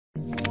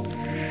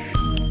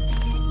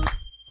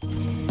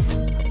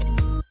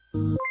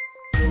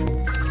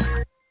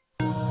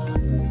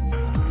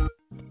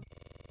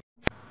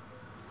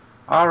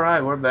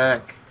Alright, we're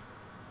back.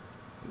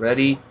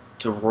 Ready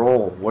to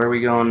roll. Where are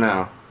we going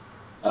now?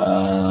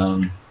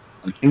 I'm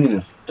thinking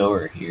this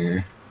door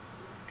here.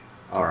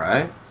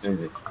 Alright.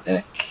 Service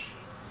deck.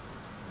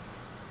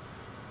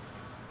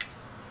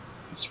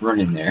 It's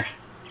running there.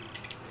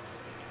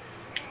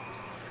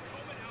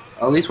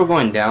 At least we're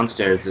going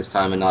downstairs this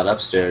time and not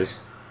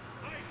upstairs.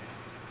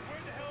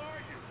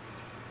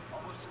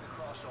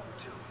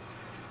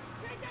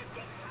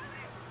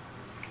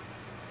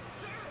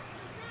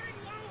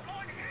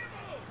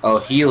 Oh,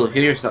 heal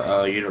yourself.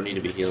 Oh, you don't need to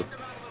be healed.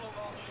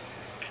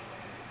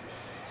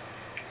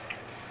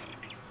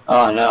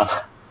 Oh no.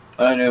 What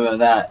do I do about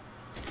that?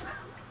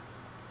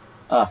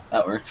 Oh,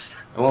 that works.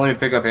 It won't let me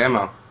pick up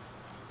ammo.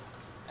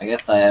 I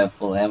guess I have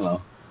full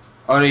ammo.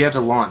 Oh, no, you have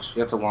to launch. You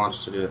have to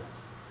launch to do it.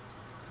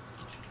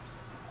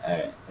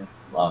 Alright, let's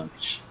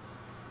launch.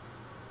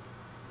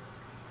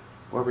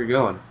 Where are we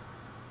going?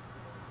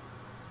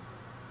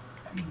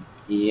 I'm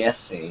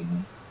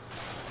guessing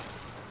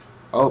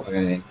Oh. we're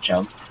gonna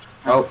jump.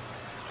 Oh.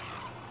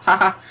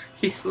 Haha.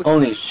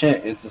 Holy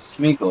shit, it's a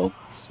Smeagol.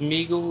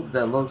 Smeagol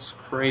that looks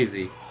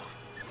crazy.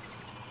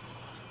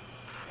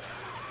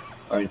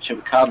 Or a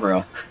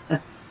Chupacabra.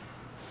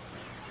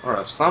 Or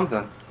a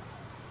something.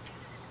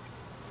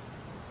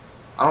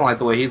 I don't like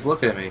the way he's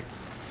looking at me.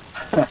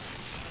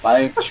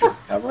 Bye,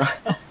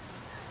 Chupacabra.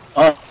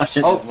 Oh,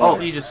 shit. Oh,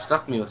 he just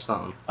stuck me with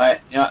something. Alright,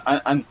 yeah,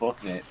 I'm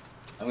booking it.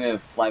 I'm gonna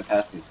fly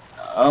past these.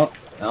 Oh,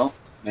 no,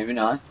 maybe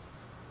not.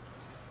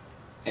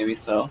 Maybe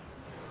so.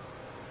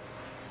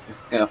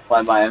 Just gonna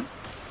fly by him.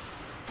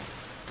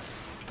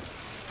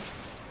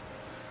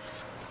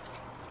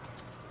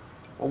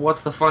 Well,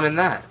 what's the fun in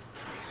that?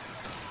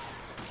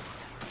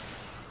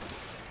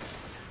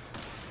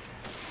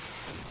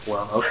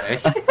 Well, okay.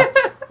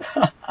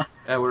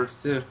 That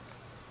works too.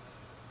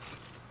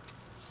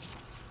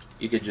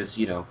 You could just,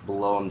 you know,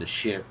 blow him to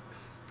shit.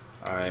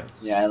 Alright.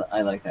 Yeah,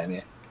 I like that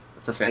idea.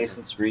 That's a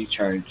fantastic. Stasis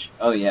recharge.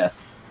 Oh, yes.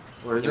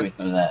 Where is Give it? me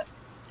some of that.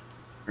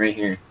 Right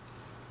here.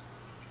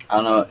 I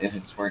don't know if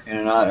it's working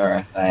or not, or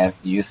if I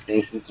have to use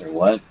stasis or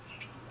what.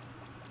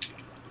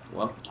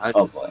 Well, I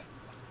Oh just boy.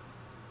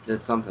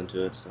 did something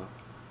to it, so.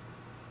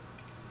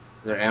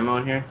 Is there ammo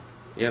in here?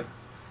 Yep.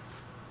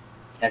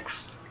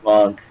 Text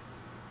log.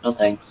 No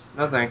thanks.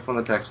 No thanks on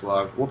the text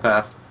log. We'll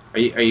pass. Are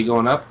you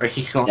going up? Are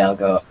you going? Yeah,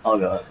 I'll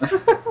go.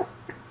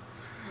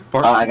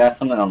 Partner, I got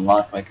something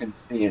unlocked, but I couldn't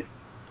see it.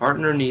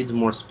 partner needs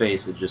more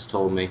space, it just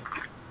told me.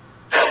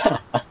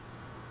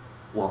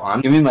 Well,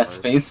 I'm Give me my sorry.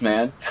 space,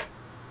 man.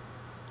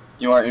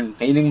 You are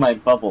invading my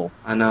bubble.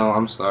 I know,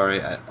 I'm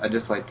sorry. I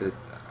just like to,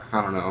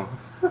 I don't know.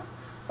 I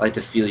like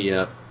to feel you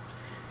up.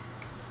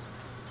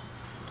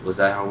 Was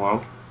that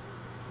hello?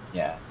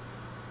 Yeah.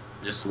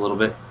 Just a little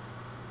bit?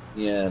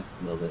 Yeah, just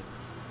a little bit.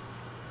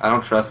 I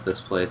don't trust this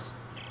place.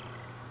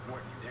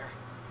 Morton, you there?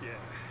 Yeah,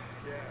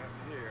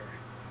 I'm here.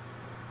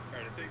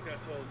 Alright, I think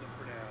that's holding them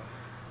for now.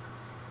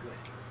 Good.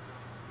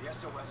 The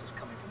SOS is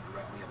coming from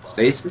directly above.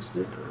 Stasis?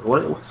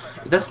 What?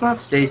 That's not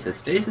stasis.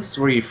 Stasis is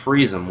where you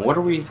freeze them. What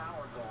are we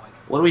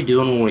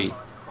doing when we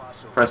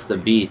press the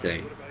B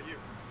thing? What about you?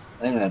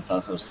 I think that's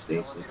also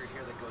stasis.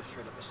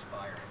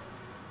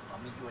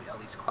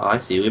 Oh, I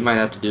see. We might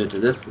have to do it to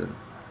this then.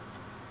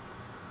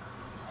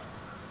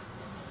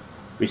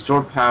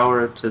 Restore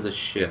power to the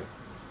ship.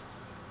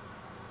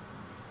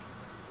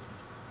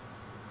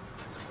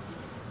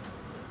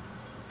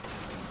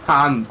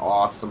 I'm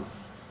awesome.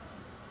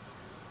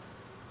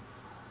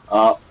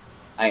 Oh,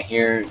 I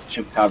hear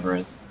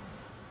chupacabras.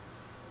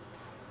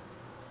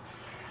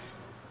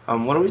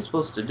 What are we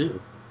supposed to do?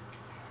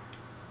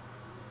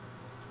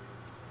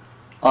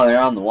 Oh, they're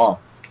on the wall.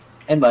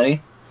 Hey,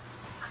 buddy.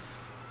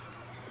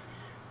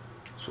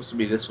 It's supposed to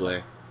be this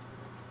way.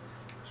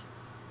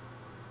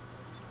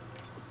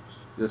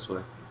 This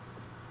way.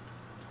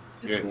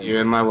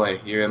 You're in my way.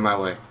 You're in my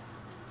way.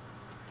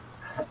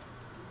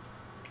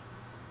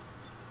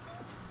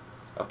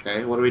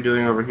 Okay, what are we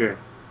doing over here?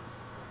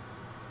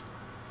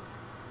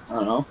 I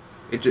don't know.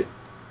 It's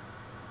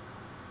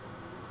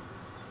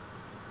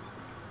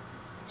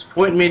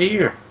pointing me to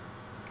here.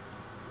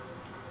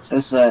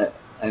 Says that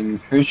I'm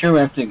pretty sure we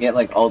have to get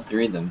like all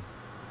three of them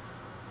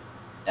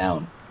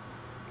down.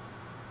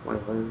 Wait.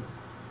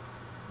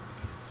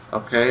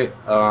 Okay,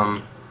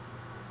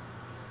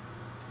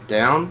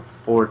 down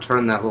or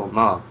turn that little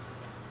knob.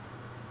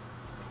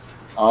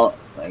 All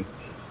like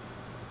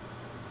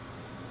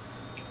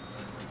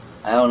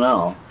I don't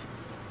know.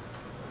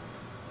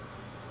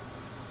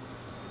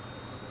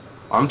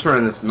 I'm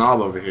turning this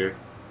knob over here.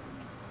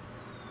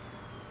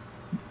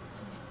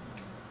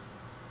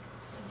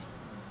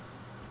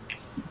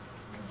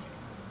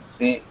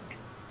 See,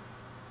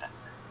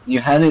 you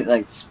had it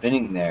like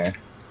spinning there.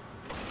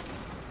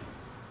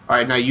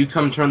 Alright, now you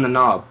come turn the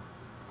knob.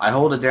 I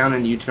hold it down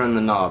and you turn the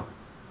knob.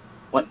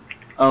 What?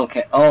 Oh,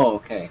 okay. Oh,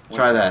 okay.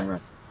 Try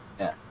that.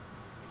 Yeah.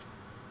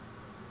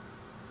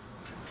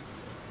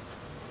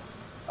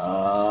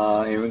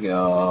 Here we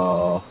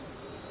go.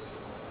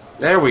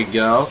 There we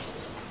go.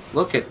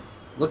 Look at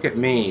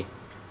me.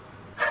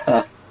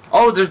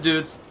 Oh, there's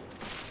dudes.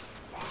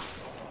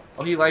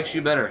 Oh, he likes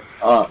you better.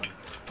 Oh,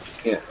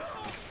 yeah.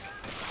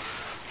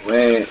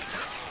 Wait.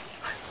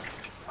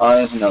 Oh,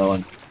 there's another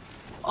one.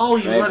 Oh,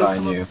 you Right let him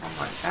behind come you. up on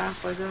my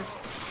ass like that?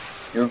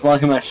 You were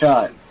blocking my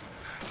shot.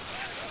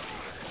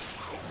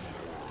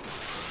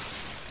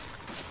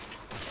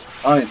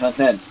 Oh, he's not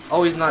dead.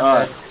 Oh, he's not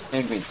Oh,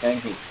 dead. tank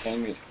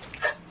me.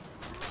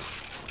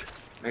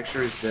 Make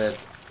sure he's dead.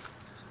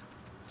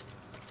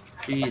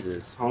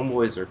 Jesus,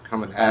 homeboys are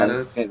coming at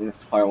Let's us. get this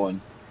part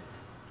one.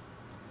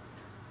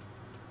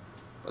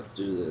 Let's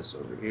do this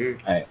over here.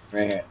 Alright,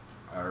 right here.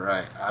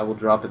 Alright, I will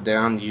drop it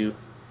down. You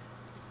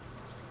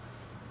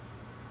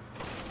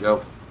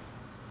go.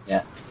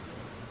 Yeah.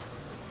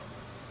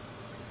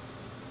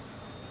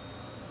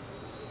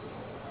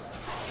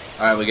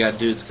 Alright, we got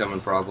dudes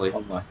coming probably.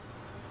 Oh my.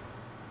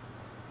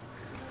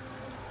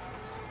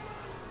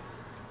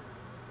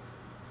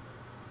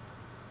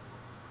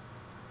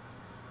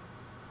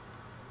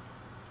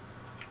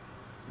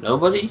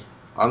 Nobody?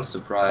 I'm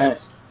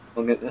surprised.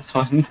 We'll get this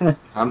one.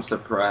 I'm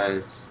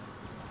surprised.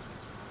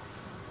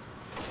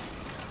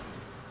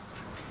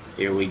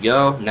 Here we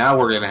go. Now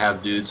we're gonna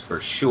have dudes for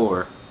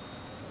sure.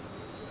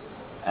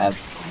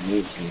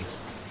 Absolutely.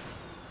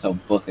 So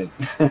book it.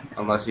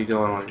 Unless you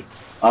go on.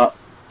 Oh,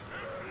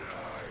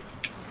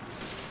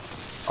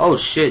 Oh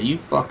shit, you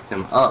fucked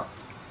him up.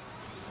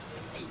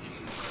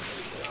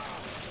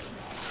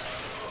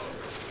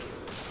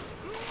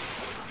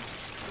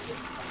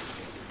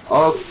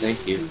 Oh,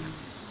 thank you.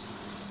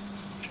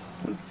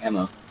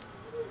 ammo.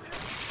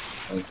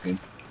 That was good.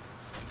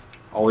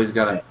 Always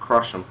gotta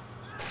crush him.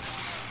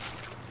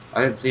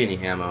 I didn't see any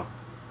ammo.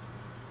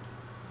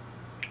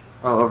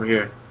 Oh, over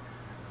here.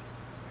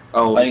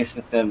 Oh, Buddy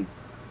system.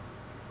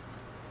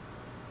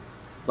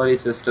 buddy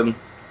system.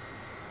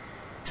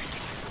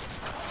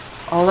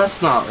 Oh,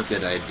 that's not a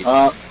good idea.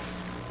 Oh,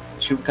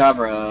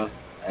 Chupacabra.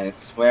 I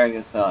swear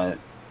you saw it.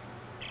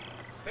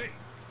 Hey,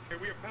 here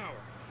we have power.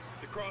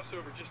 The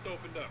crossover just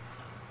opened up.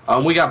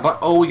 We got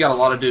we got a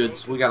lot of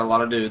dudes. We got a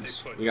lot of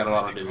dudes. We got a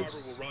lot of dudes.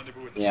 Carver will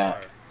rendezvous with the Yeah.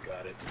 Spire.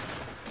 Got it.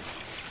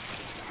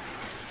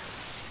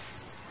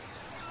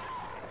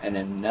 And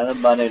another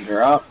buddy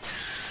drop.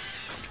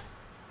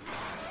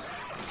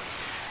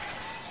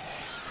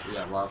 We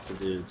got lots of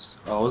dudes.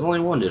 Oh, it was only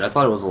one dude. I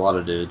thought it was a lot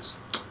of dudes.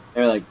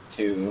 They're like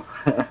two.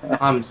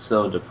 I'm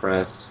so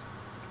depressed.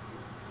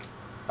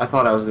 I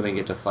thought I was gonna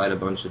get to fight a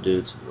bunch of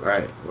dudes.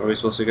 Alright, where are we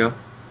supposed to go?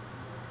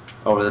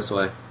 Over this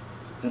way.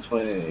 This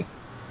way.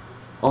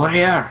 Over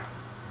here!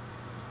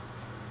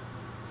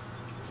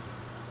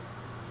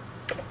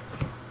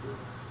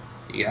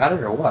 You got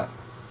it or what?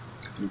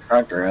 In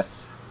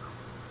progress.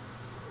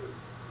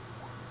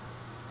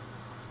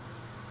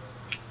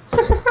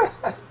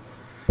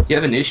 You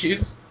having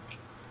issues?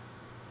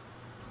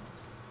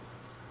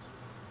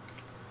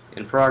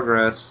 In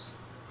progress.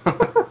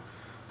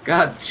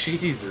 God,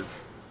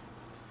 Jesus.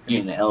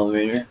 In the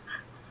elevator.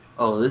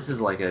 Oh, this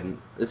is like a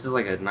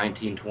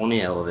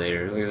 1920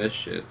 elevator. Look at this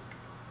shit.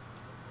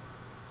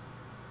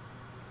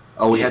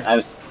 Oh, we had I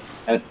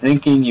was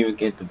thinking you would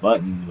get the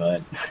button,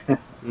 but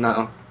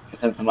no.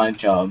 that's my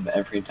job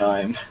every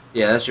time.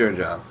 Yeah, that's your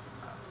job.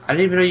 I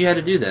didn't even know you had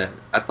to do that.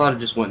 I thought it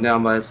just went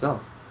down by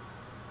itself.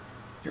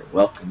 You're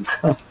welcome.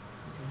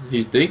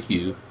 Thank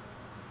you.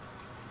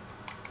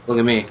 Look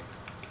at me.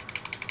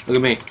 Look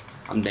at me.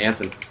 I'm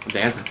dancing. I'm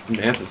dancing. I'm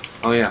dancing.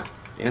 Oh yeah,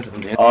 dancing. I'm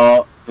dancing.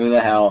 Oh, who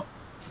the hell?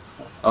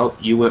 Oh,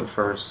 you went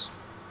first.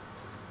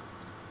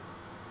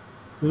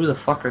 Who the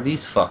fuck are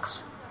these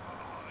fucks?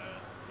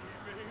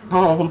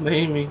 Oh,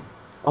 baby.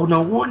 Oh,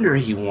 no wonder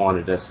he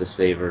wanted us to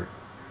save her.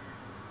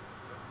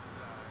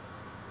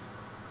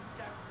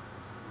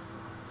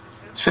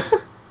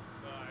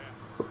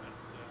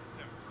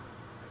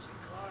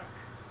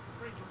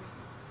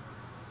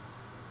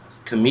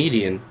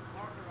 Comedian.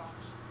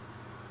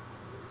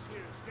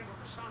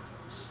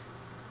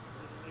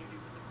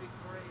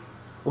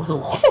 What the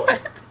what? It's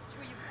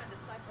true you can't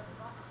decipher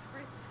the rocket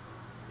script.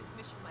 This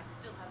mission might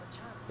still have a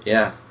chance.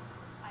 Yeah,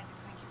 Isaac,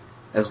 thank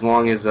you. as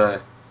long as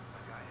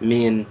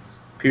me and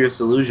Pierce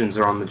Illusions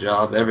are on the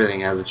job, everything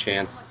has a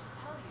chance.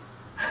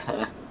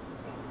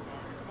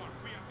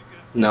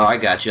 No, I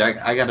got you.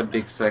 I got a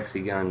big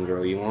sexy gun,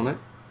 girl. You want it?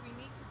 We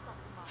need to stop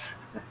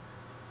the mine.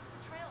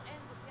 The trail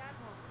ends at the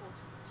Admiral's quarters.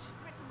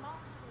 She'd written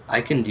marks for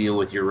I can deal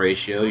with your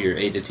ratio, your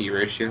A to T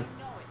ratio. We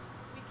know it.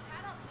 We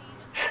cannot leave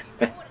until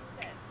we know what it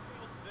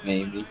says.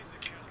 Maybe.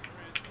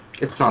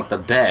 It's not the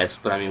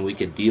best, but I mean, we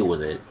could deal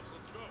with it.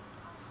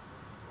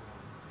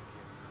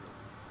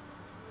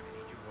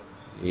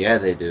 Yeah,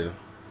 they do.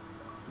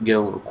 Get a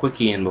little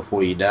quickie in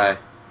before you die.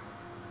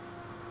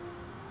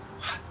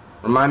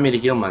 Remind me to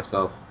heal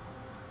myself.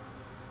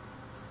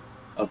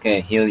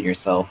 Okay, heal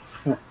yourself.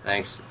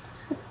 Thanks.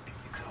 You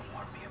could have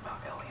warned me about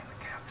Ellie and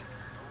the captain.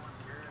 No one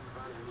cared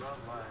about your love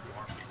life,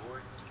 Marky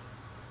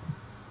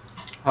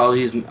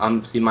boy.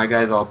 Oh, see, my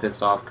guy's all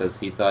pissed off because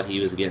he thought he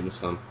was getting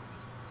some.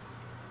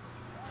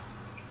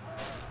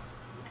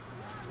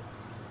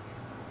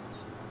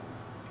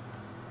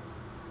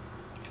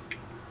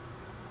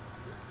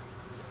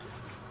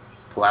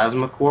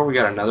 Plasma core? We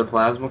got another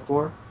plasma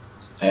core?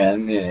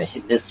 I'm gonna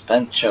hit this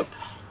bench up.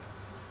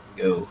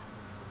 Go.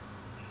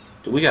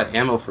 Dude, we got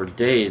ammo for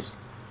days.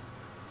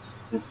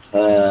 This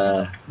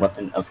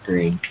weapon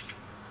upgrades.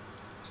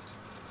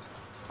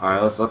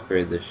 Alright, let's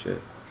upgrade this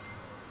shit.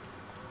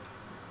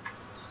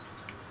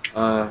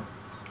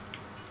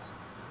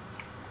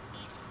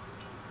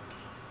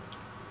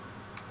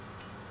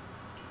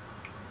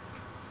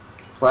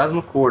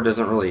 Plasma core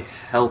doesn't really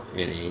help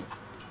any.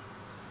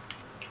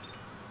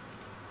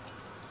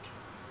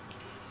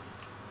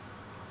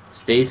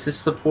 Stasis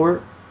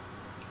support?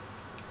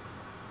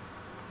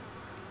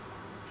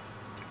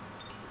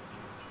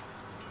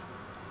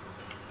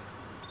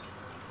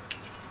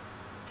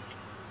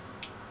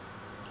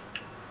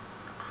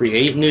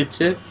 Create new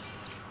tip?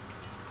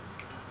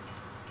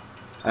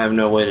 I have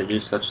no way to do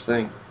such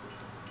thing.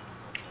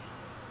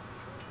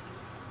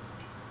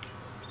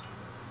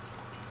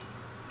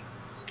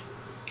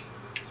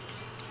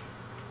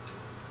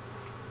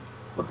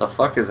 What the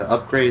fuck is an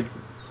upgrade?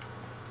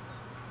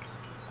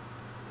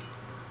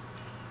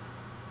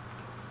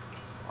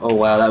 Oh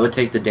wow, that would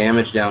take the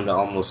damage down to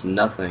almost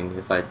nothing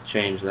if I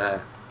change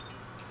that.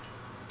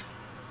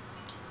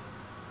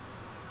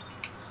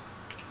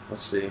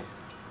 Let's see.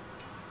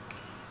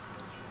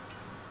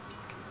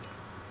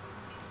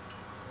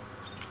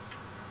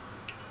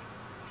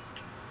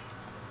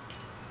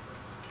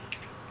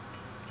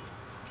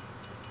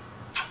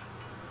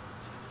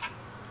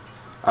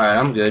 Alright,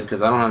 I'm good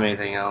because I don't have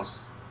anything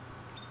else.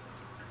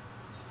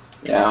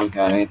 Yeah, I don't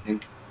got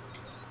anything.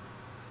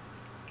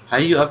 How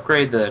do you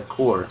upgrade the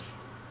core?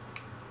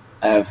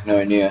 I have no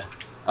idea.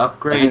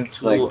 Upgrade It's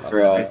tool, like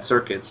for, upgrade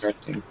circuits.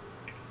 scripting.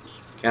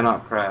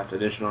 Cannot craft.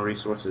 Additional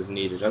resources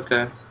needed.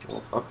 Okay.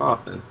 Well, fuck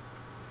off then.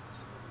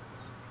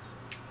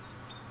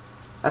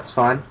 That's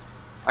fine.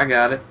 I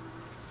got it.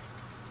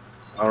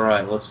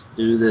 Alright, let's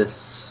do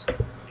this.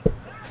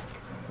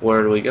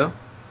 Where do we go?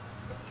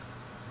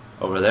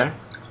 Over there?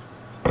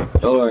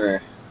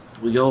 Door.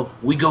 We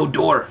go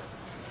door.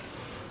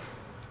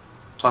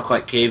 Talk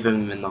like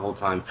caveman the whole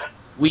time.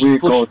 We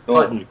push go door.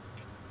 button.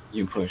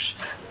 You push.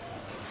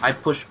 I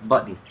push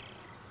button.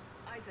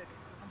 Isaac,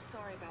 I'm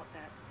sorry about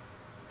that.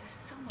 There's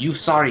so much You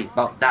sorry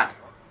about that.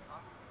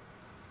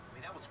 I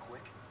mean, that was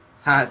quick.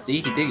 Ha,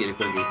 see, he did get a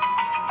quickie.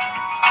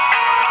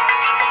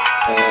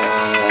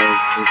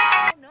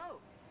 Oh no,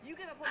 you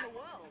get up on the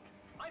world.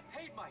 I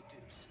paid my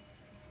dues.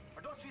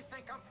 Or don't you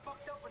think I'm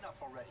fucked up enough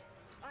already?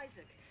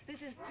 Isaac, this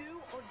is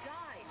do or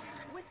die.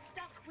 We're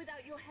stuck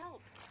without your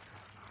help.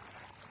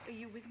 Are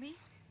you with me?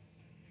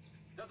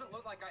 Doesn't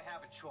look like I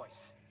have a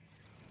choice.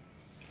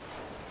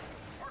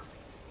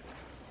 Perfect.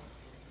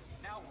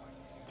 Now what?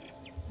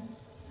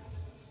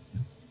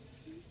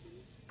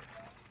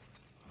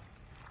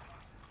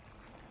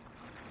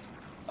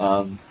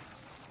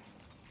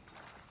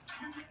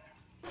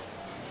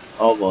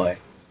 Oh boy.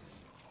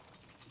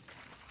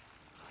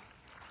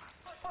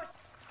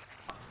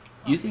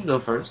 You can go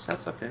first,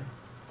 that's okay.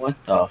 What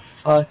the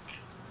fuck?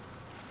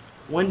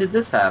 When did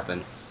this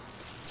happen?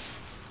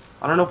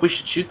 I don't know if we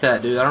should shoot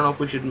that dude. I don't know if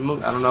we should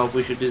move. I don't know if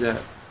we should do that.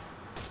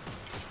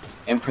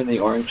 Aim for the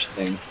orange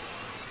thing.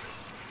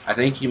 I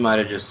think you might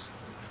have just...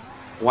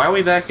 Why are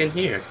we back in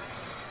here?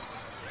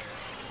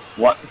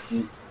 What?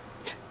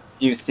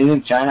 You see the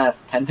giant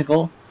ass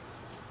tentacle?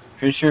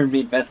 Pretty sure it'd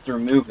be best to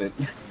remove it.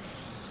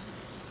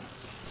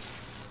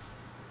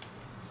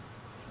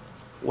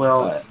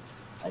 Well... But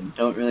I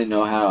don't really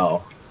know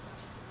how.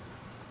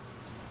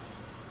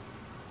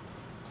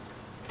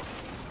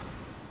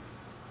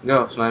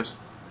 Go,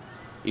 Snipes.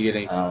 You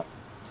getting... Oh,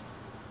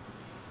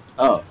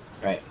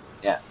 right.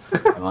 Yeah,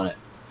 I'm on it.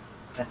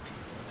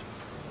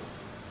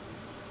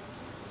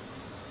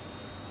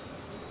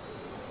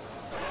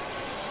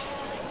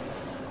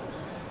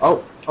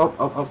 Oh!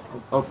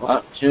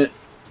 Oh, shit.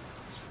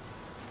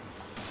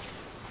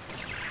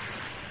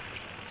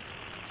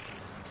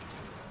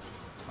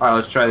 Alright,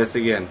 let's try this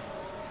again.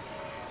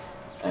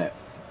 Alright.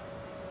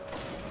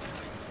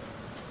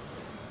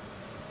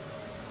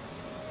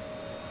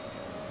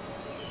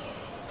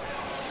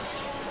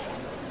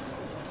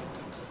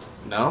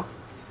 No?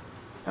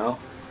 No?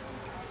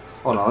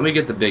 Hold on, let me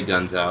get the big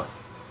guns out.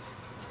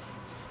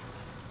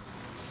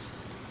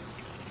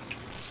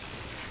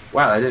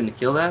 Wow, I didn't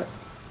kill that?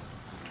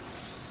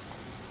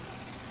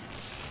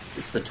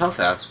 This is a tough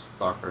ass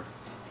fucker.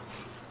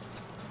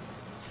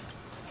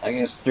 I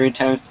guess 3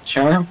 times the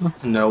charm?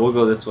 No, we'll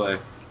go this way.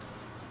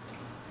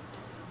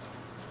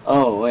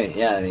 Oh, wait,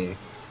 yeah, the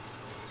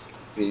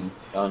speed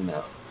gone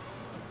now.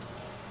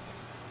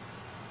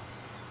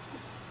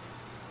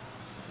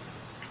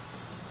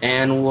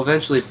 And we'll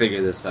eventually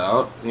figure this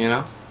out, you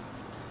know?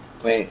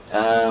 Wait,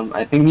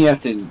 I think you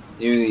have to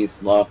do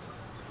these lock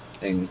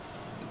things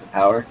with the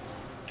power.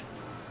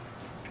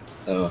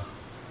 So,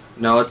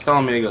 No, it's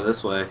telling me to go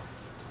this way.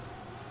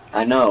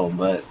 I know,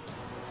 but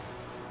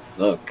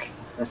look.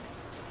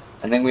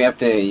 I think we have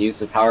to use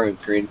the power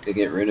grid to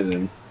get rid of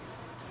him.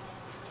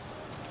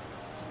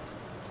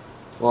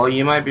 Well,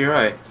 you might be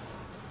right.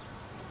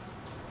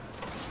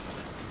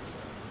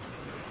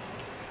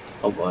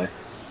 Oh boy.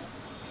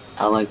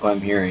 I don't like what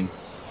I'm hearing.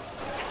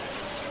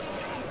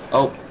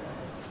 Oh.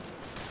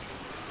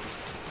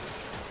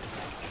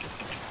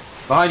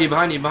 Behind you,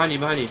 behind you, behind you,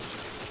 behind you.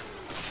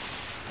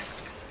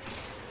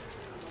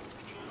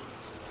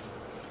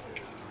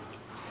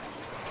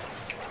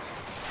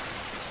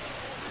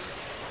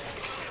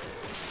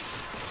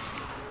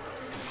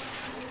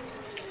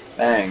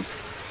 Bang.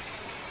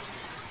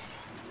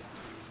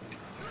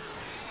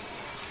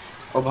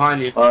 Oh,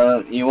 behind you.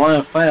 Well, you want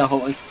to fight a whole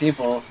bunch of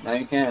people, now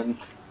you can.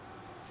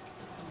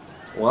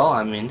 Well,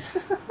 I mean,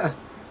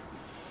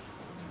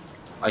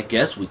 I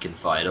guess we can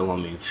fight him. I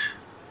mean,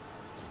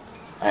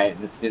 Alright,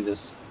 let's do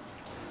this.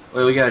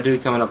 wait, we got a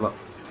dude coming up.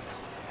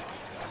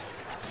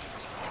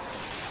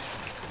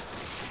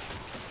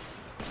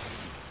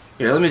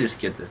 Here, let me just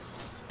get this.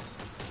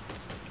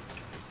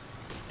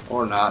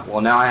 Or not.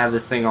 Well, now I have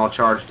this thing all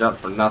charged up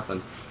for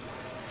nothing.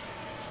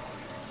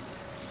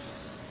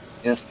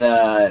 Just,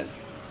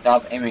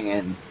 stop aiming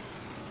in.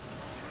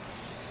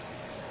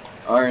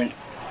 Or, yeah,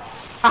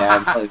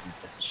 I'm probably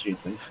just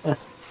shoot them.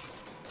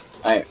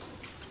 Alright.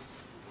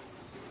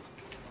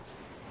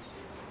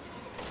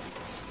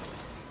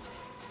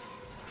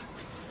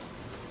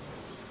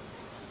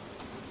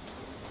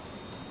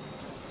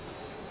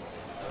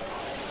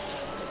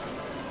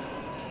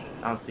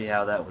 I don't see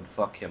how that would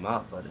fuck him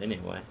up, but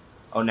anyway.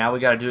 Oh, now we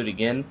gotta do it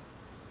again?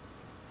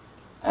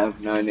 I have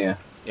no idea.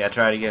 Yeah,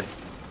 try it again.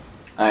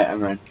 Alright,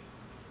 I'm ready.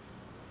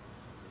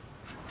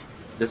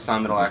 This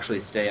time it'll actually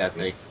stay, I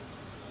think.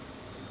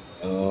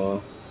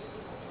 Oh.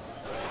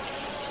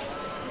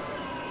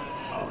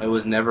 Oh, it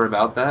was never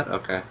about that?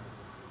 Okay.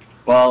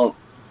 Well,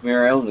 we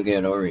were able to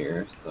get over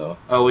here, so.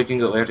 Oh, we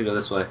have to go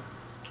this way.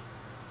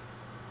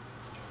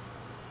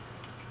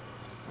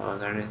 Oh, is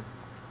there anything?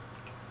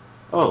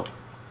 Oh.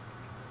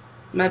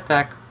 Med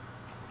pack.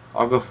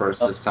 I'll go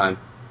first this time.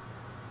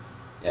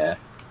 Yeah.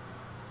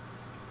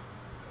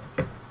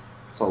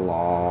 It's a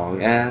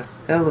long ass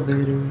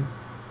elevator.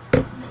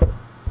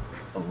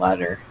 The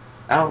ladder.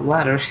 Out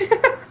ladder.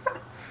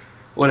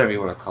 Whatever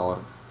you want to call it.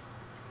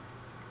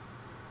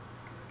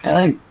 Can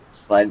I like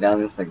slide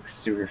down this like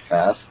super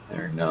fast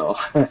or no?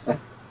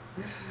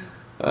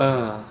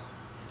 Alright,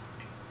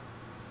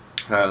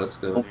 let's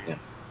go. Okay.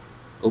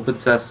 Open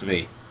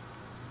sesame.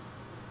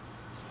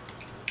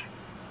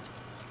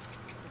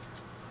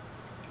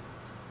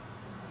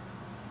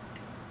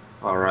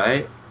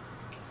 Alright.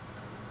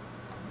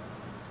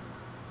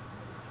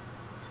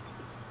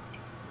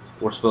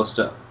 We're supposed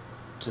to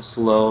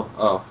slow.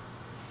 Oh.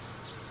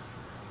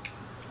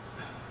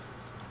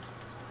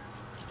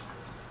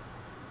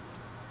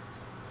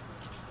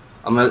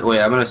 I'm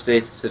gonna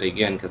stasis it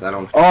again because I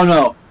don't. Oh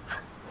no!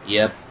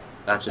 Yep.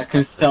 That I just.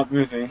 couldn't stop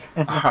moving.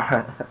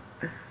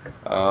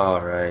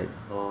 Alright.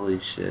 Holy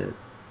shit.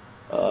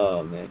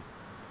 Oh man.